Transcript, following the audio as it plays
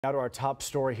Now to our top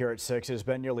story here at 6. It has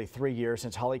been nearly 3 years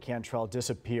since Holly Cantrell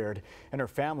disappeared, and her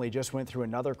family just went through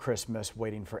another Christmas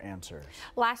waiting for answers.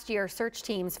 Last year, search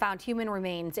teams found human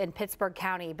remains in Pittsburgh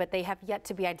County, but they have yet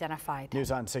to be identified.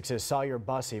 News on 6's Sawyer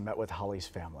Bussey met with Holly's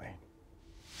family.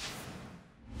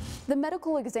 The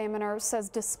medical examiner says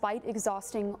despite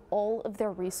exhausting all of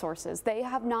their resources, they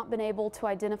have not been able to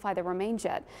identify the remains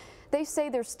yet. They say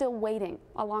they're still waiting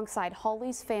alongside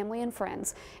Holly's family and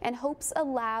friends and hopes a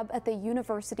lab at the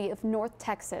University of North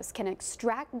Texas can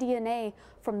extract DNA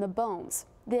from the bones.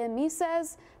 The ME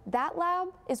says that lab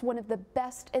is one of the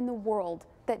best in the world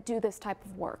that do this type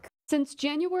of work. Since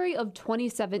January of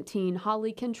 2017,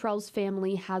 Holly Cantrell's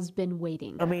family has been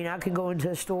waiting. I mean, I could go into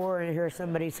a store and hear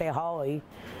somebody say Holly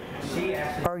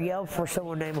or yell for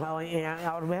someone named Holly, and I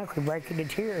automatically break into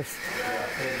tears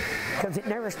because it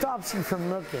never stops you from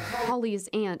looking. Holly's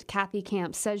aunt, Kathy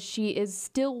Camp, says she is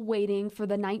still waiting for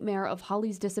the nightmare of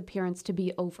Holly's disappearance to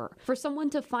be over, for someone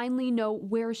to finally know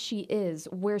where she is,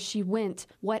 where she went,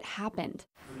 what happened.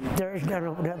 There's not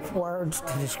enough words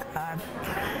to describe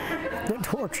the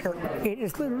torture. It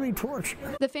is literally torture.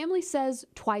 The family says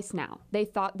twice now they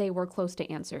thought they were close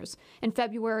to answers. In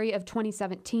February of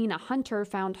 2017, a hunter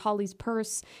found Holly's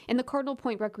purse in the Cardinal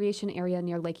Point Recreation area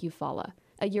near Lake Eufaula.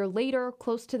 A year later,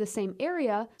 close to the same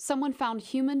area, someone found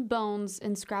human bones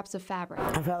and scraps of fabric.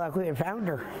 I felt like we had found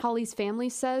her. Holly's family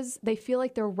says they feel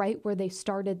like they're right where they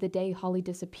started the day Holly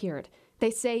disappeared. They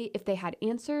say if they had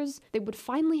answers, they would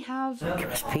finally have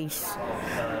Give us peace.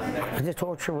 The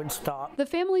torture would stop. The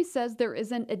family says there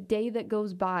isn't a day that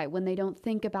goes by when they don't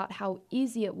think about how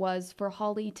easy it was for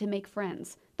Holly to make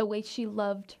friends, the way she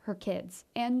loved her kids,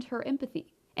 and her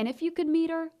empathy. And if you could meet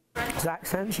her, It's like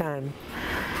sunshine.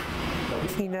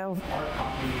 You know,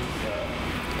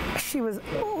 she was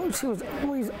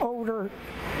always older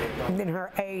than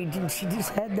her age, and she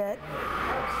just had that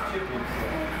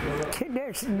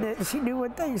connection that she knew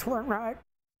when things weren't right.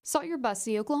 Sawyer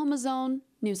Bussey, Oklahoma's Own,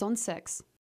 News on 6.